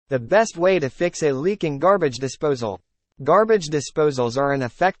The best way to fix a leaking garbage disposal. Garbage disposals are an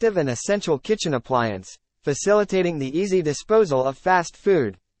effective and essential kitchen appliance, facilitating the easy disposal of fast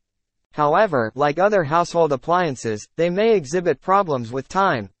food. However, like other household appliances, they may exhibit problems with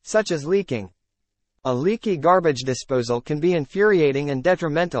time, such as leaking. A leaky garbage disposal can be infuriating and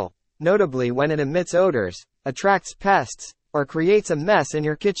detrimental, notably when it emits odors, attracts pests, or creates a mess in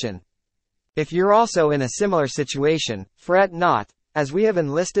your kitchen. If you're also in a similar situation, fret not, as we have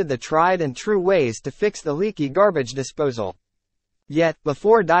enlisted the tried and true ways to fix the leaky garbage disposal. Yet,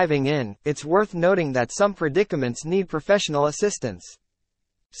 before diving in, it's worth noting that some predicaments need professional assistance.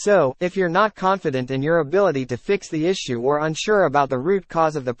 So, if you're not confident in your ability to fix the issue or unsure about the root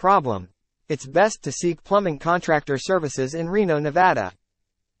cause of the problem, it's best to seek plumbing contractor services in Reno, Nevada.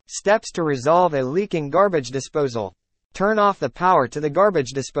 Steps to resolve a leaking garbage disposal. Turn off the power to the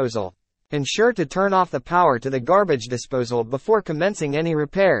garbage disposal. Ensure to turn off the power to the garbage disposal before commencing any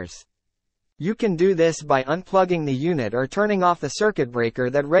repairs. You can do this by unplugging the unit or turning off the circuit breaker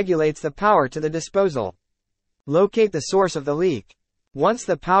that regulates the power to the disposal. Locate the source of the leak. Once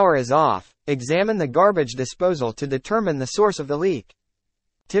the power is off, examine the garbage disposal to determine the source of the leak.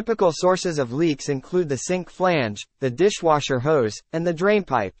 Typical sources of leaks include the sink flange, the dishwasher hose, and the drain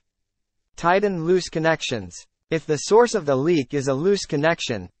pipe. Tighten loose connections. If the source of the leak is a loose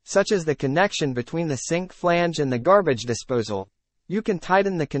connection, such as the connection between the sink flange and the garbage disposal, you can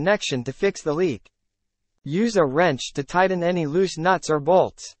tighten the connection to fix the leak. Use a wrench to tighten any loose nuts or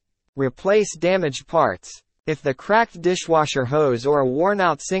bolts. Replace damaged parts. If the cracked dishwasher hose or a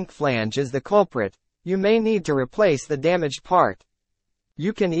worn-out sink flange is the culprit, you may need to replace the damaged part.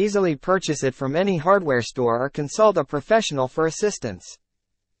 You can easily purchase it from any hardware store or consult a professional for assistance.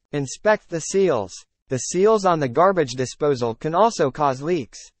 Inspect the seals. The seals on the garbage disposal can also cause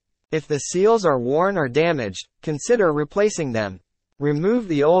leaks. If the seals are worn or damaged, consider replacing them. Remove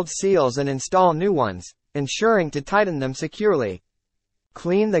the old seals and install new ones, ensuring to tighten them securely.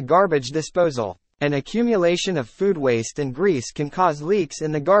 Clean the garbage disposal. An accumulation of food waste and grease can cause leaks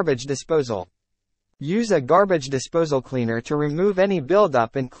in the garbage disposal. Use a garbage disposal cleaner to remove any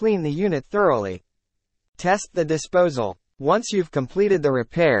buildup and clean the unit thoroughly. Test the disposal. Once you've completed the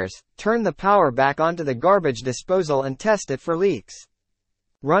repairs, turn the power back onto the garbage disposal and test it for leaks.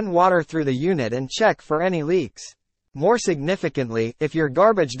 Run water through the unit and check for any leaks. More significantly, if your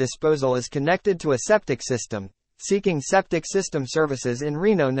garbage disposal is connected to a septic system, seeking septic system services in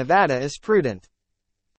Reno, Nevada is prudent.